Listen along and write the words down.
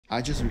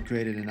I just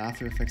recreated an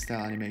After Effects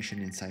style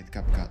animation inside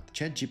CapCut.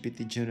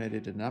 ChatGPT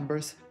generated the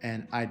numbers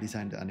and I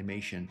designed the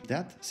animation.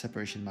 That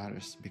separation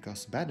matters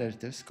because bad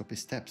editors copy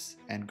steps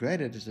and great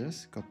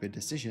editors copy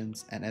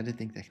decisions and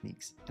editing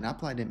techniques and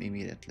apply them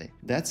immediately.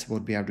 That's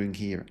what we are doing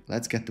here.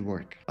 Let's get to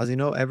work. As you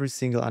know, every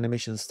single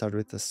animation starts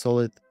with a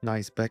solid,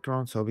 nice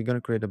background. So we're going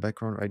to create a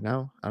background right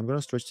now. I'm going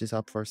to stretch this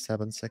up for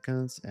 7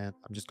 seconds and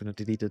I'm just going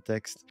to delete the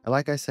text. And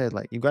like I said,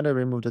 you got to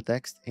remove the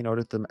text in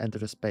order to enter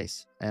the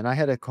space. And I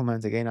had a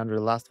comment again under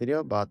the last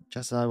video, but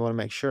just I want to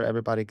make sure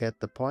everybody get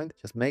the point.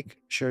 Just make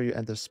sure you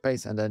enter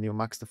space and then you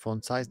max the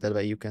font size. That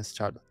way you can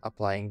start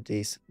applying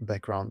this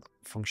background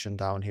function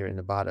down here in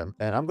the bottom.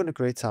 And I'm going to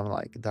create some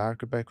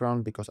darker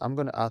background because I'm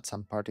going to add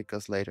some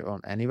particles later on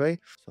anyway.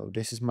 So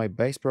this is my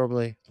base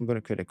probably. I'm going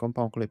to create a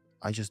compound clip.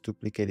 I just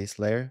duplicate this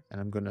layer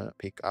and I'm going to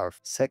pick our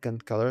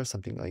second color,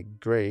 something like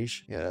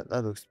grayish. Yeah,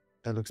 that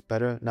looks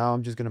better. Now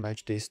I'm just going to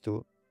match these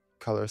two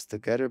colors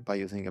together by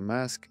using a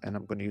mask, and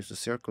I'm going to use the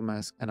circle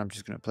mask and I'm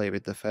just going to play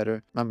with the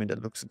feather. I mean,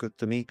 that looks good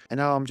to me. And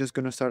now I'm just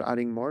going to start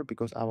adding more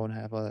because I want to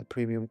have a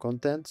premium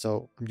content.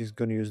 So I'm just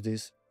going to use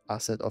this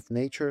asset of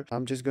nature.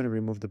 I'm just going to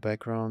remove the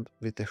background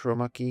with the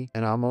chroma key,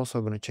 and I'm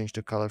also going to change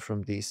the color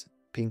from this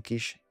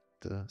pinkish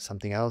to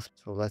something else.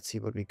 So let's see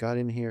what we got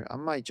in here. I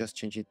might just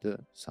change it to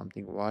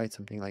something white,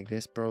 something like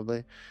this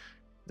probably.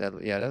 That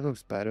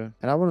looks better.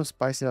 And I want to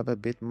spice it up a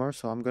bit more,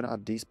 so I'm gonna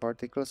add these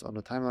particles on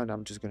the timeline.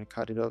 I'm just gonna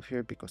cut it off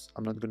here because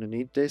I'm not gonna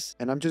need this,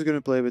 and I'm just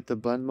gonna play with the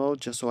blend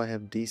mode just so I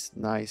have this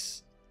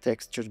nice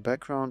textured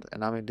background.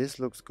 And I mean, this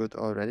looks good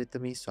already to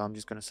me, so I'm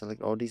just gonna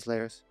select all these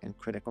layers and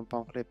create a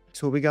compound clip.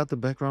 So we got the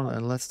background,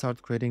 and let's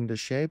start creating the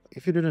shape.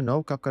 If you didn't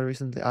know, CapCut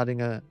recently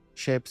adding a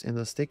shapes in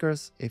the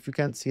stickers. If you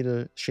can't see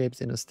the shapes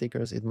in the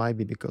stickers, it might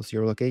be because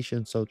your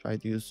location, so try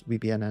to use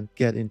VPN and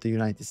get into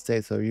United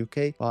States or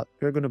UK. But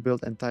we're going to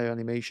build entire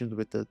animations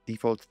with the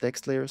default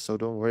text layer, so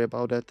don't worry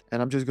about that.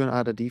 And I'm just going to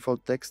add a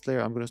default text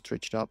layer. I'm going to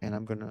stretch it up and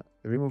I'm going to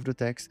remove the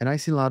text. And I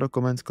see a lot of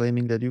comments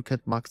claiming that you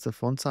can't max the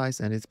font size,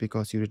 and it's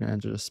because you didn't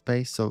enter the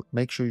space. So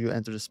make sure you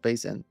enter the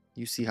space and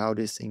you see how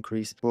this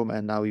increased. Boom,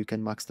 and now you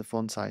can max the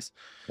font size.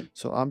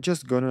 So I'm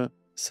just gonna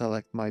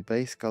select my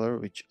base color,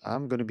 which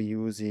I'm gonna be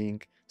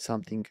using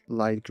something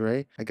light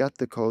gray. I got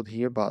the code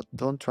here, but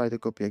don't try to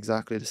copy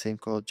exactly the same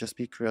code. Just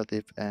be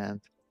creative and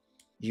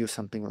use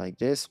something like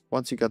this.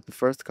 Once you got the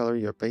first color,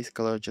 your base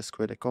color, just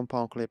create a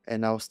compound clip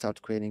and now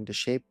start creating the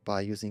shape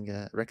by using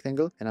a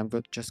rectangle. And I'm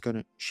just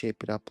gonna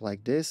shape it up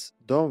like this.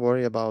 Don't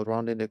worry about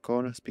rounding the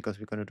corners because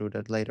we're gonna do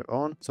that later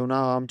on. So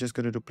now I'm just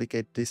gonna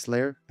duplicate this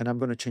layer and I'm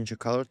gonna change the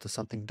color to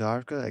something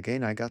darker.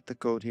 Again, I got the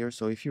code here,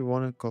 so if you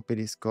want to copy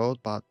this code,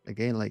 but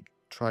again,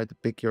 try to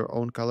pick your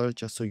own color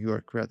just so you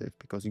are creative,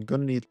 because you're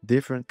gonna need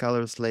different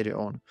colors later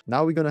on.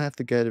 Now we're gonna have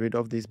to get rid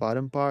of this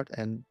bottom part,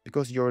 and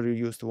because you already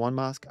used one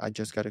mask, I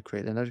just gotta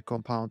create another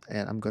compound,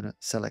 and I'm gonna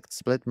select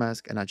split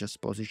mask and I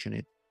just position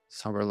it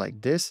somewhere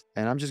like this.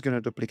 And I'm just gonna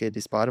duplicate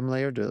this bottom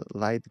layer, the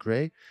light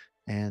gray,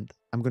 and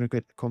I'm gonna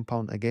create a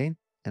compound again,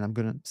 and I'm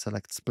gonna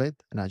select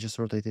split and I just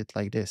rotate it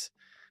like this.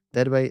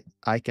 That way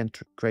I can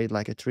create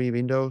like a 3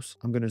 windows.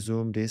 I'm gonna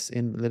zoom this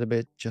in a little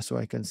bit just so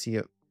I can see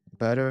it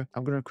better.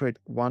 I'm gonna create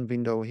 1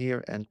 window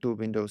here and 2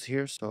 windows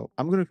here. So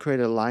I'm gonna create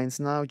a lines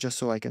now just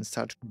so I can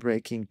start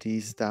breaking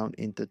these down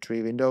into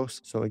 3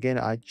 windows. So again,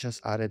 I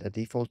just added a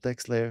default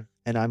text layer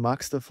and I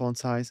maxed the font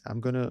size. I'm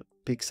gonna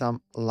pick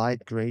some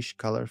light grayish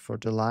color for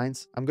the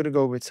lines. I'm gonna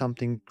go with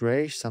something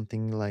grayish,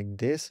 something like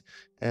this,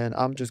 and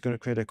I'm just gonna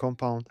create a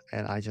compound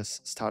and I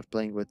just start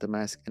playing with the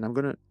mask, and I'm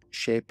gonna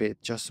shape it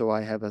just so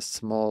I have a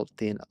small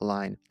thin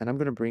line, and I'm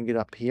gonna bring it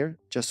up here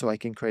just so I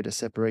can create a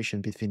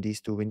separation between these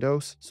 2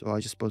 windows. So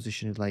I just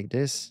position it like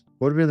this.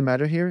 What really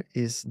matter here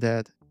is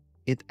that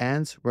it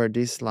ends where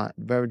this line,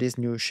 where these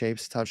new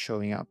shapes start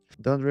showing up.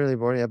 Don't really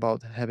worry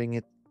about having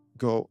it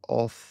go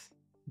off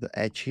the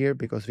edge here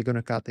because we're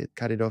gonna cut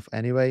it off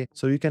anyway.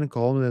 So you can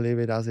calmly leave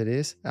it as it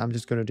is. I'm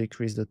just gonna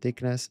decrease the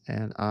thickness,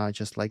 and I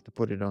just like to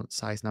put it on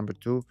size number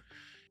 2.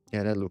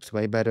 Yeah, that looks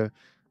way better.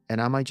 And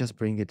I might just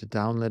bring it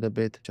down a little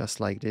bit, just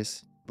like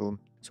this. Boom.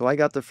 So I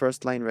got the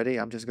first line ready.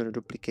 I'm just going to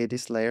duplicate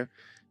this layer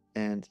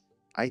and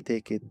I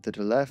take it to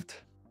the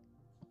left.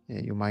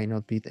 You might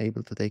not be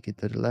able to take it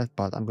to the left,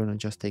 but I'm going to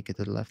just take it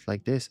to the left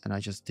like this, and I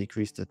just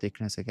decrease the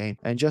thickness again.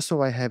 And just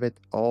so I have it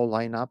all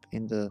line up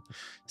in the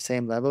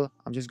same level,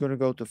 I'm just going to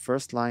go to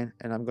first line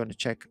and I'm going to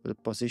check the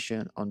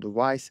position on the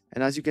Y's.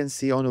 And as you can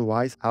see on the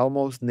Y's, I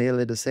almost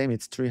nearly the same.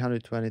 It's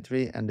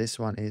 323 and this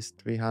one is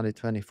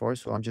 324.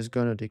 So I'm just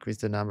going to decrease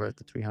the number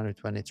to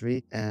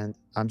 323 and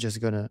I'm just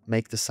going to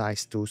make the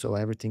size 2 so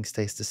everything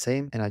stays the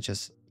same, and I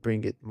just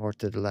bring it more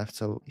to the left.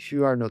 So if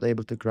you are not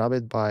able to grab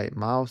it by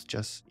mouse,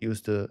 just use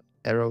the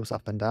arrows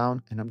up and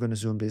down. And I'm going to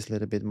zoom this a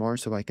little bit more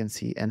so I can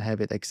see and have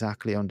it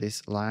exactly on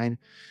this line.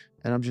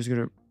 And I'm just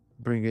going to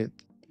bring it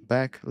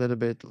back a little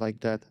bit like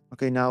that.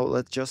 Okay, now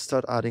let's just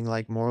start adding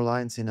like more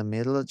lines in the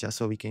middle just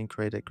so we can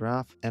create a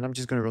graph. And I'm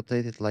just going to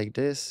rotate it like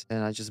this, and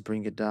I just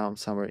bring it down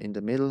somewhere in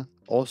the middle.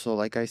 Also,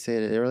 like I said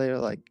earlier,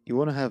 like you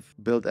want to have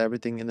build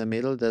everything in the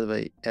middle, that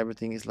way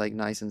everything is like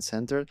nice and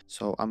centered.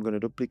 So I'm going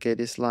to duplicate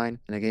this line,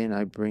 and again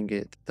I bring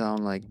it down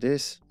like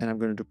this, and I'm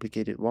going to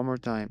duplicate it one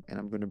more time, and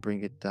I'm going to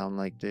bring it down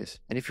like this.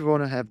 And if you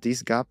want to have this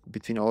gap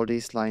between all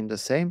these lines the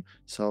same,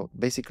 so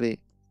basically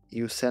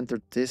you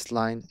centered this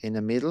line in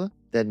the middle,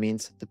 that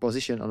means the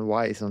position on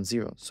Y is on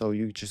 0. So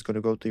you're just going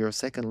to go to your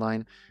second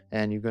line,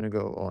 and you're going to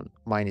go on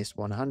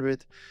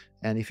 -100.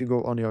 And if you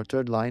go on your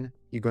third line,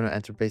 you're going to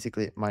enter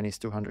basically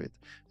 -200.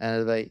 And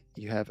that way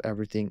you have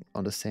everything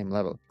on the same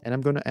level. And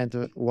I'm going to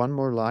enter one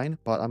more line,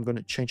 but I'm going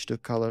to change the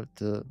color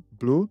to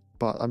blue.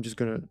 But I'm just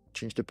going to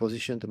change the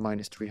position to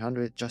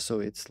 -300 just so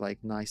it's like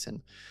nice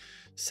and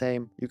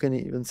same. You can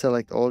even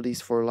select all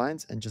these 4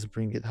 lines and just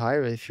bring it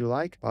higher if you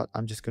like, but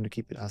I'm just going to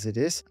keep it as it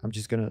is. I'm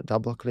just going to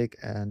double click,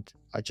 and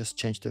I just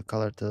changed the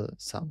color to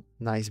some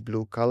nice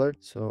blue color.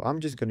 So I'm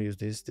just going to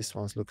use this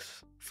one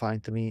looks fine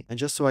to me. And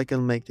just so I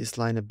can make this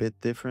line a bit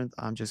different,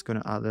 I'm just going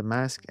to add a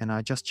mask, and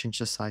I just changed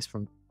the size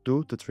from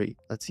 2 to 3.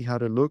 Let's see how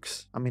that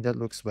looks. I mean, that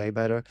looks way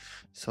better.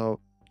 So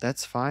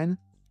that's fine.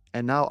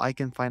 And now I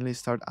can finally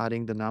start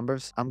adding the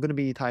numbers. I'm going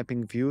to be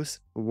typing views,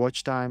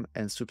 watch time,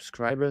 and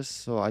subscribers.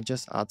 So I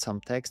just add some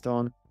text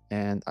on,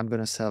 and I'm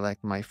going to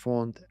select my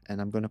font,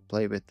 and I'm going to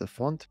play with the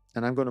font,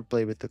 and I'm going to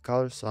play with the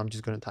colors. So I'm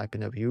just going to type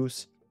in the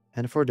views.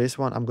 And for this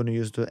one, I'm going to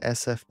use the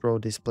SF Pro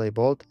Display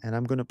Bold, and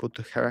I'm going to put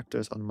the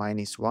characters on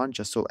 -1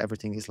 just so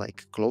everything is like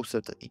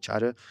closer to each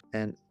other.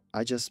 And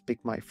I just pick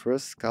my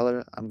first color.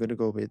 I'm going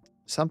to go with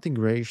something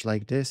grayish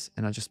like this,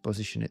 and I just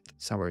position it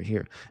somewhere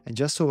here. And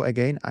just so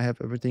again I have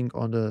everything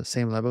on the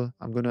same level,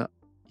 I'm gonna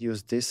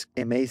use this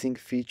amazing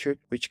feature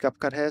which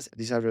CapCut has.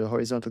 These are the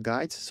horizontal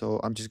guides. So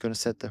I'm just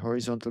gonna set the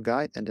horizontal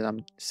guide, and then I'm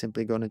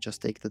simply gonna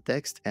just take the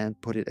text and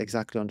put it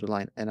exactly on the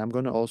line. And I'm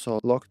gonna also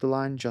lock the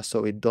line just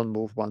so it don't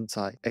move once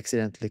I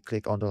accidentally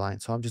click on the line.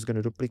 So I'm just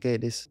gonna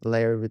duplicate this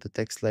layer with the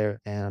text layer,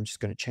 and I'm just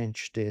gonna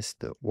change this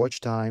to watch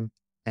time,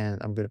 and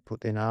I'm gonna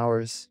put in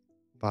hours.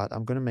 But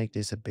I'm going to make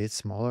this a bit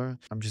smaller.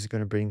 I'm just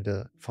going to bring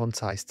the font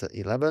size to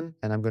 11,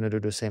 and I'm going to do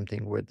the same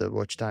thing with the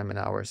watch time and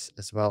hours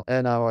as well.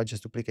 And now I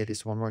just duplicate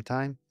this one more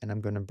time, and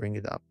I'm going to bring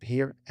it up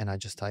here, and I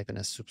just type in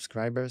as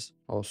subscribers.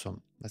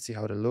 Awesome. Let's see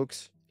how that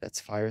looks.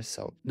 That's fire.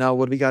 So now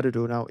what we got to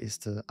do now is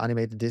to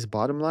animate this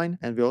bottom line,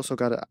 and we also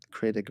got to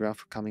create a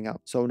graph coming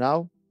up. So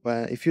now,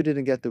 well, if you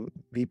didn't get the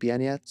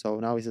VPN yet, so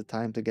now is the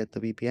time to get the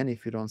VPN.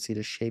 If you don't see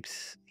the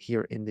shapes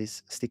here in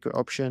this sticker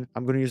option,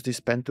 I'm going to use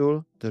this pen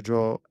tool to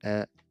draw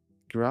a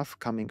graph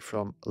coming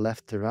from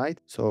left to right.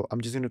 So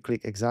I'm just going to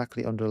click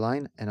exactly on the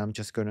line, and I'm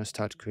just going to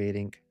start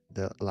creating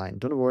the line.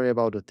 Don't worry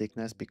about the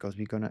thickness because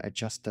we're going to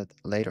adjust that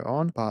later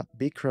on, but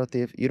be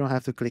creative. You don't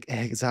have to click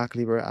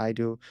exactly where I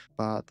do,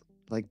 but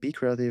like be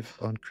creative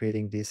on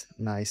creating this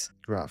nice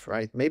graph,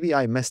 right? Maybe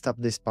I messed up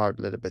this part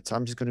a little bit. So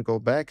I'm just going to go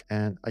back,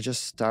 and I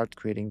just start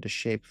creating the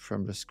shape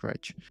from the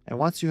scratch. And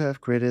once you have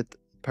created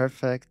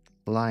perfect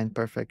line,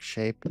 perfect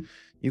shape,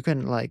 you can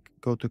like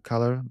go to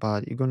color, but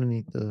you're gonna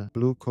need the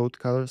blue code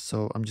color. So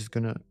I'm just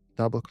gonna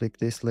double click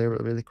this layer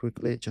really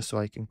quickly just so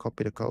I can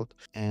copy the code,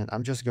 and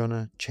I'm just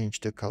gonna change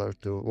the color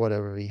to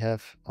whatever we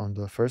have on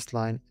the first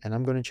line, and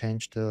I'm gonna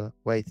change the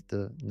weight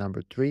to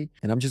number 3,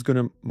 and I'm just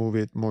gonna move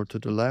it more to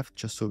the left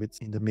just so it's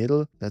in the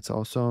middle. That's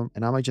awesome.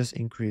 And I might just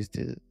increase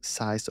the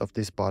size of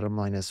this bottom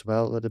line as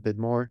well a little bit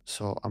more.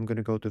 So I'm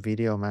gonna go to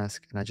video mask,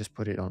 and I just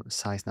put it on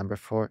size number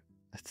 4.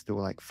 Let's do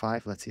like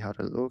 5. Let's see how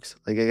that looks.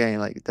 Like again,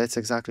 like that's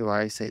exactly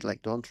why I say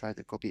like don't try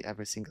to copy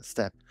every single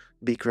step.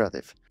 Be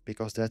creative,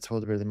 because that's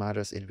what really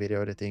matters in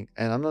video editing.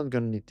 And I'm not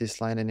gonna need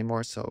this line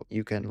anymore, so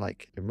you can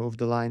like remove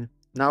the line.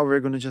 Now we're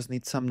gonna just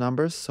need some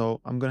numbers.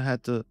 So I'm gonna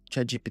head to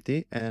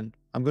ChatGPT, and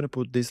I'm gonna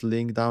put this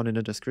link down in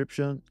the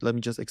description. Let me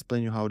just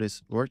explain you how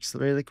this works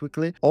really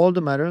quickly. All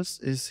that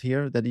matters is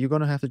here that you're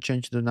gonna have to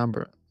change the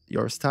number,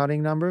 your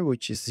starting number,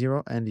 which is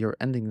 0, and your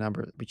ending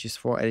number, which is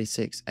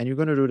 486. And you're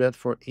going to do that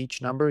for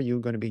each number you're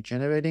going to be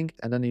generating.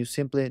 And then you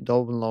simply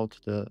download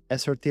the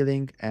SRT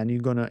link, and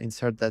you're going to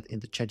insert that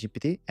into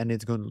ChatGPT, and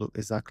it's going to look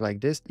exactly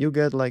like this. You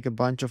get like a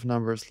bunch of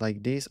numbers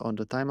like this on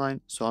the timeline.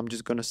 So I'm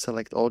just going to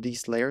select all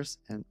these layers,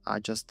 and I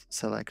just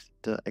select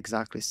the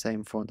exactly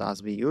same font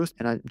as we used,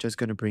 and I'm just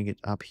going to bring it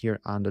up here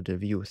under the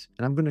views,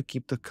 and I'm going to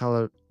keep the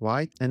color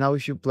white. And now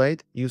if you play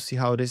it, you see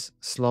how this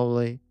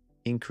slowly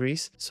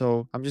increase.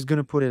 So I'm just going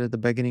to put it at the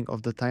beginning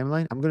of the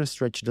timeline. I'm going to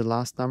stretch the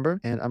last number,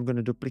 and I'm going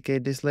to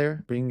duplicate this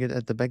layer, bring it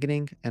at the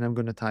beginning, and I'm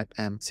going to type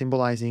M,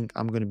 symbolizing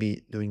I'm going to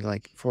be doing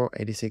like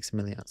 486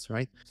 millions,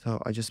 right?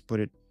 So I just put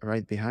it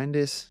right behind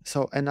this.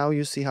 So, and now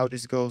you see how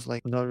this goes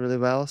like not really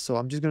well. So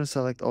I'm just going to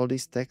select all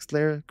these text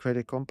layer, create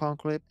a compound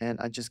clip, and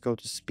I just go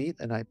to speed,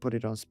 and I put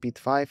it on speed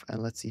 5,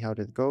 and let's see how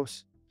that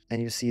goes.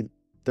 And you see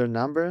the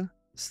number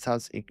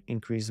starts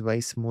increase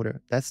way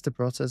smoother. That's the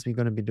process we're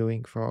going to be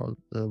doing for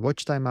the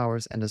watch time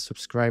hours and the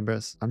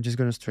subscribers. I'm just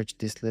going to stretch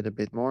this a little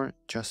bit more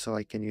just so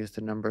I can use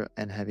the number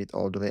and have it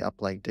all the way up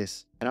like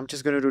this. And I'm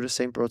just going to do the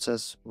same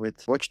process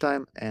with watch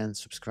time and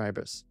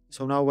subscribers.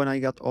 So now when I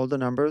got all the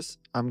numbers,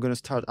 I'm going to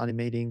start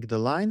animating the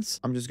lines.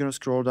 I'm just going to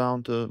scroll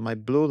down to my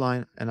blue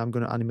line and I'm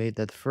going to animate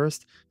that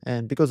first.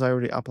 And because I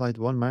already applied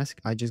one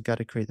mask, I just got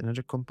to create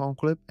another compound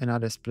clip,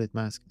 another split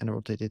mask, and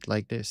rotate it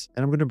like this.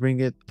 And I'm going to bring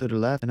it to the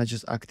left and I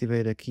just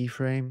activate a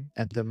keyframe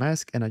at the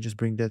mask and I just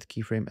bring that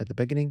keyframe at the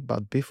beginning.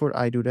 But before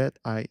I do that,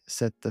 I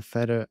set the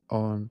feather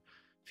on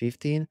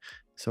 15.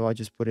 So I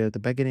just put it at the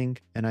beginning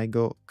and I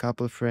go a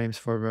couple frames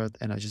forward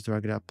and I just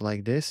drag it up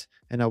like this.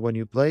 And now when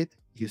you play it,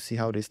 you see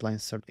how these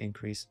lines start to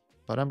increase.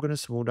 But I'm going to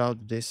smooth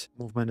out this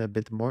movement a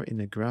bit more in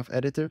the graph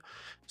editor.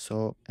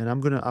 And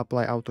I'm going to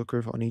apply auto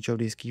curve on each of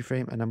these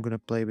keyframe and I'm going to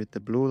play with the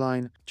blue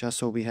line just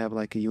so we have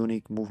like a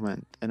unique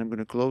movement. And I'm going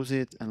to close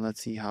it and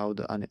let's see how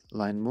the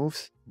line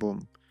moves.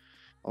 Boom.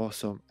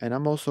 Awesome. And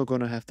I'm also going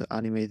to have to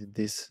animate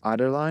this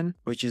other line,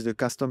 which is the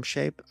custom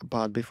shape.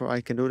 But before I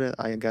can do that,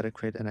 I got to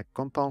create a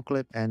compound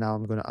clip. And now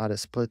I'm going to add a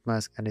split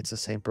mask and it's the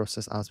same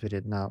process as we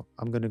did now.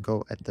 I'm going to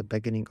go at the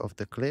beginning of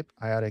the clip.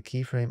 I add a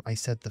keyframe. I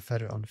set the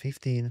feather on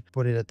 15,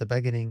 put it at the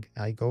beginning.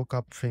 I go a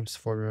couple frames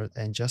forward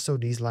and just so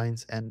these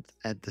lines end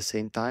at the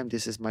same time.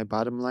 This is my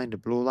bottom line, the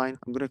blue line.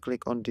 I'm going to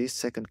click on this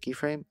second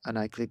keyframe and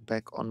I click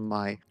back on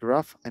my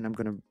graph and I'm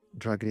going to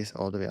drag this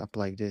all the way up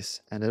like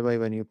this. And that way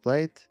when you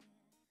play it,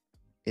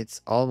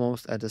 it's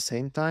almost at the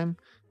same time,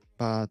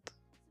 but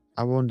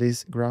I want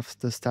these graphs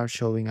to start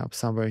showing up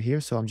somewhere here.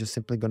 So I'm just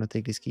simply going to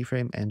take this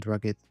keyframe and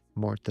drag it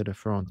more to the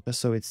front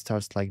just so it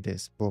starts like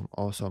this. Boom.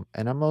 Awesome.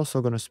 And I'm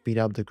also going to speed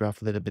up the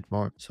graph a little bit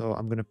more. So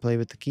I'm going to play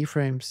with the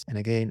keyframes. And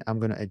again, I'm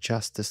going to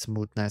adjust the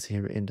smoothness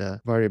here in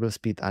the variable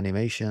speed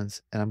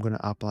animations. And I'm going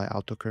to apply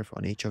auto curve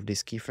on each of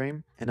these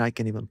keyframe. And I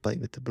can even play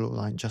with the blue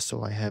line just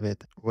so I have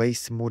it way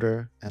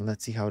smoother. And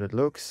let's see how that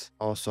looks.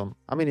 Awesome.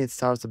 I mean, it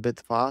starts a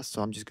bit fast.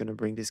 So I'm just going to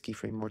bring this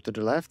keyframe more to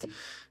the left.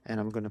 And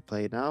I'm going to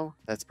play it now.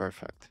 That's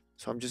perfect.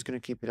 So I'm just going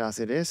to keep it as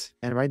it is.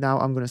 And right now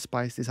I'm going to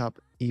spice this up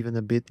even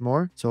a bit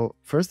more. So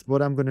first what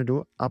I'm going to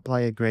do, apply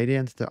a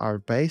gradient to our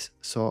base.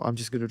 So I'm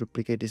just going to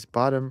duplicate this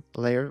bottom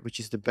layer, which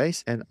is the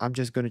base. And I'm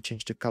just going to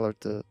change the color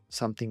to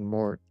something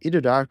more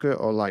either darker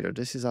or lighter.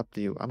 This is up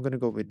to you. I'm going to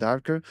go with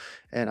darker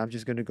and I'm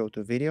just going to go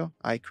to video.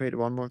 I create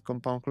one more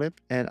compound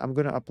clip and I'm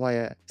going to apply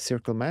a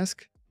circle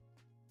mask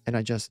and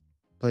I just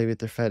play with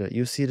the feather.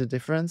 You see the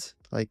difference?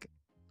 Like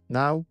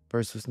now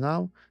versus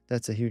now,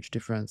 that's a huge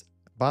difference.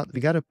 But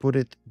we got to put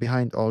it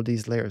behind all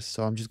these layers.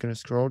 So I'm just going to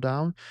scroll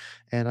down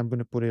and I'm going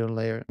to put it on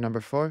layer number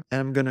 4. And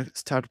I'm going to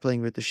start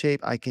playing with the shape.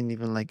 I can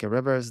even like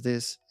reverse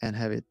this and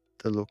have it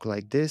to look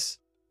like this.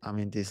 I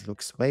mean, this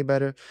looks way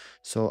better.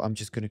 So I'm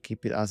just going to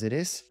keep it as it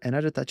is.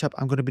 Another touch up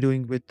I'm going to be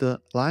doing with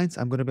the lines.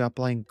 I'm going to be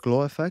applying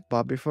glow effect.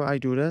 But before I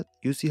do that,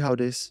 you see how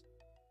this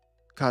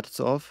cuts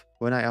off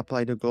when I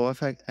apply the glow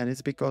effect. And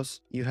it's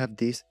because you have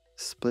this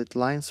split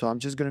line. So I'm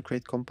just going to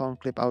create compound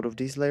clip out of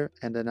this layer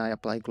and then I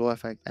apply glow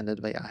effect and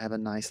that way I have a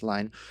nice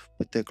line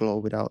with the glow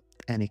without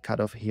any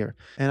cutoff here.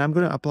 And I'm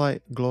going to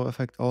apply glow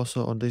effect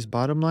also on this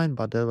bottom line,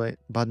 but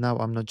now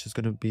I'm not just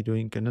going to be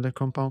doing another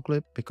compound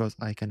clip because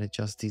I can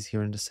adjust these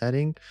here in the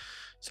setting.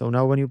 So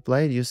now when you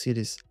play it, you see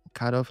this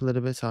cut off a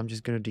little bit. So I'm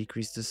just going to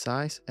decrease the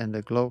size and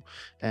the glow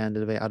and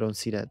the way I don't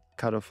see that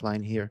cutoff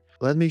line here.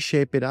 Let me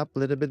shape it up a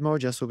little bit more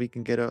just so we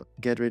can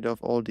get rid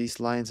of all these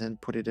lines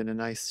and put it in a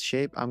nice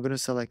shape. I'm going to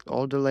select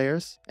all the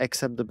layers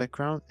except the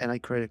background and I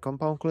create a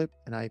compound clip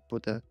and I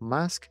put a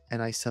mask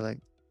and I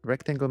select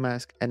rectangle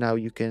mask and now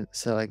you can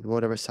select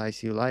whatever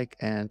size you like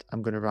and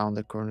I'm going to round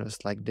the corners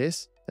like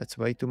this. That's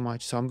way too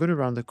much. So I'm going to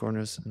round the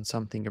corners and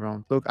something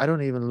around. Look, I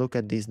don't even look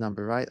at these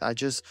numbers, right? I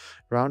just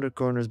round the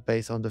corners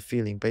based on the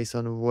feeling, based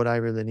on what I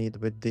really need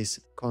with this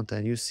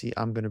content. You see,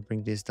 I'm going to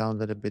bring this down a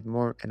little bit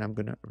more and I'm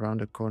going to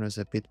round the corners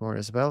a bit more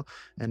as well.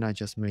 And I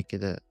just make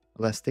it a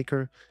less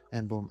thicker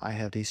and boom, I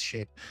have this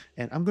shape.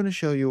 And I'm going to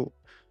show you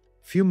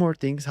a few more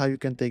things, how you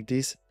can take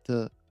this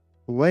to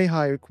way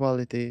higher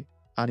quality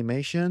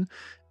animation.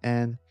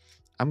 And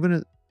I'm going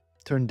to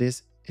turn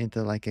this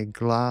into like a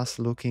glass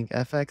looking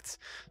effects.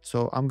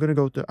 So I'm going to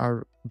go to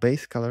our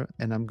base color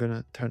and I'm going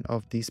to turn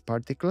off these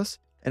particles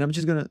and I'm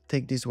just going to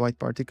take these white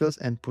particles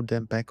and put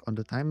them back on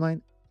the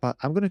timeline, but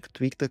I'm going to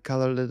tweak the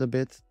color a little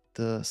bit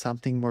to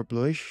something more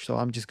bluish. So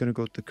I'm just going to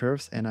go to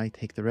curves and I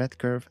take the red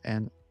curve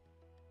and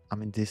I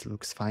mean, this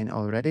looks fine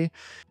already.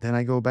 Then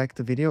I go back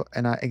to video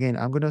and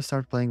I'm going to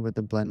start playing with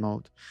the blend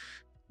mode.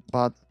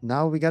 But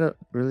now we gotta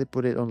really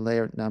put it on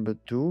layer number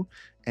 2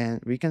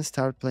 and we can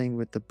start playing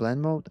with the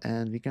blend mode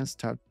and we can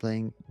start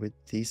playing with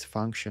this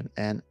function.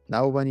 And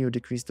now when you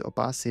decrease the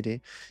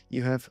opacity,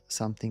 you have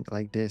something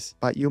like this.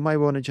 But you might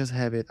want to just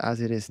have it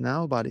as it is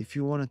now. But if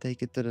you want to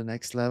take it to the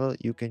next level,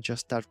 you can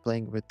just start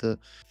playing with the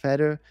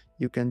feather.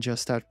 You can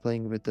just start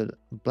playing with the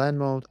blend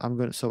mode. I'm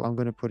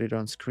gonna put it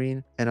on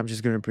screen and I'm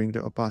just gonna bring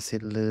the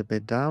opacity a little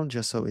bit down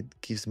just so it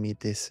gives me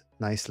this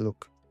nice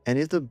look. And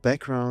if the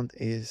background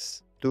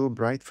is too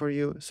bright for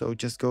you. So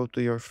just go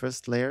to your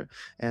first layer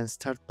and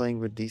start playing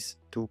with these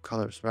two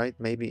colors, right?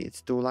 Maybe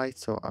it's too light,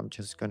 so I'm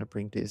just gonna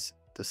bring this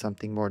to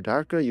something more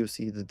darker. You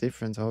see the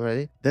difference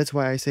already. That's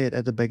why I say it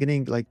at the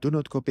beginning, like do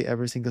not copy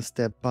every single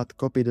step, but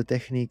copy the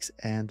techniques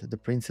and the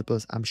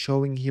principles I'm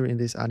showing here in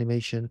this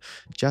animation,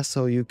 just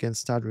so you can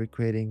start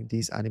recreating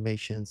these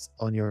animations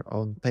on your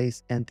own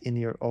pace and in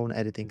your own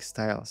editing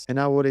styles. And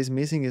now what is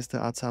missing is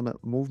to add some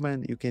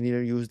movement. You can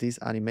either use these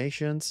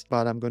animations,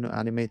 but I'm going to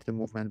animate the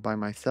movement by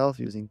myself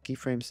using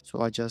keyframes.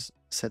 So I just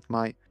set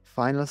my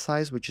final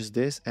size, which is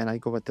this, and I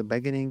go at the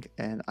beginning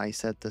and I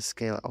set the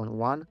scale on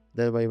 1.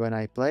 That way when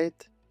I play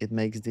it, it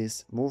makes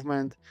this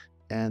movement.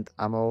 And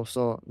I'm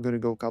also going to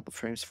go a couple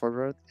frames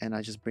forward and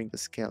I just bring the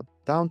scale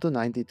down to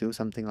 92,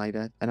 something like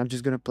that. And I'm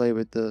just going to play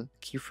with the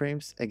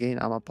keyframes. Again,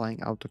 I'm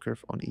applying auto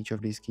curve on each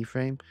of these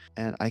keyframes,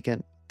 and I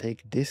can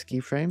take this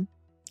keyframe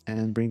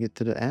and bring it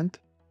to the end.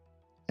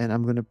 And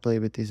I'm going to play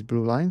with these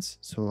blue lines.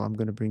 So I'm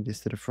going to bring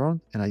this to the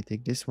front and I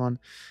take this one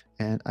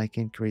and I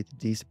can create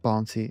these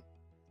bouncy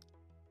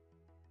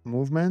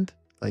movement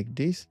like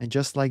this. And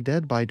just like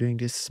that, by doing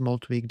this small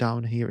tweak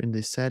down here in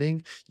this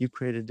setting, you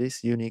created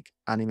this unique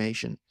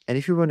animation. And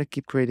if you want to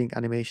keep creating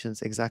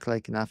animations exactly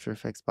like in After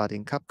Effects but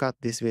in CapCut,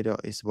 this video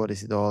is what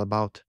is it all about.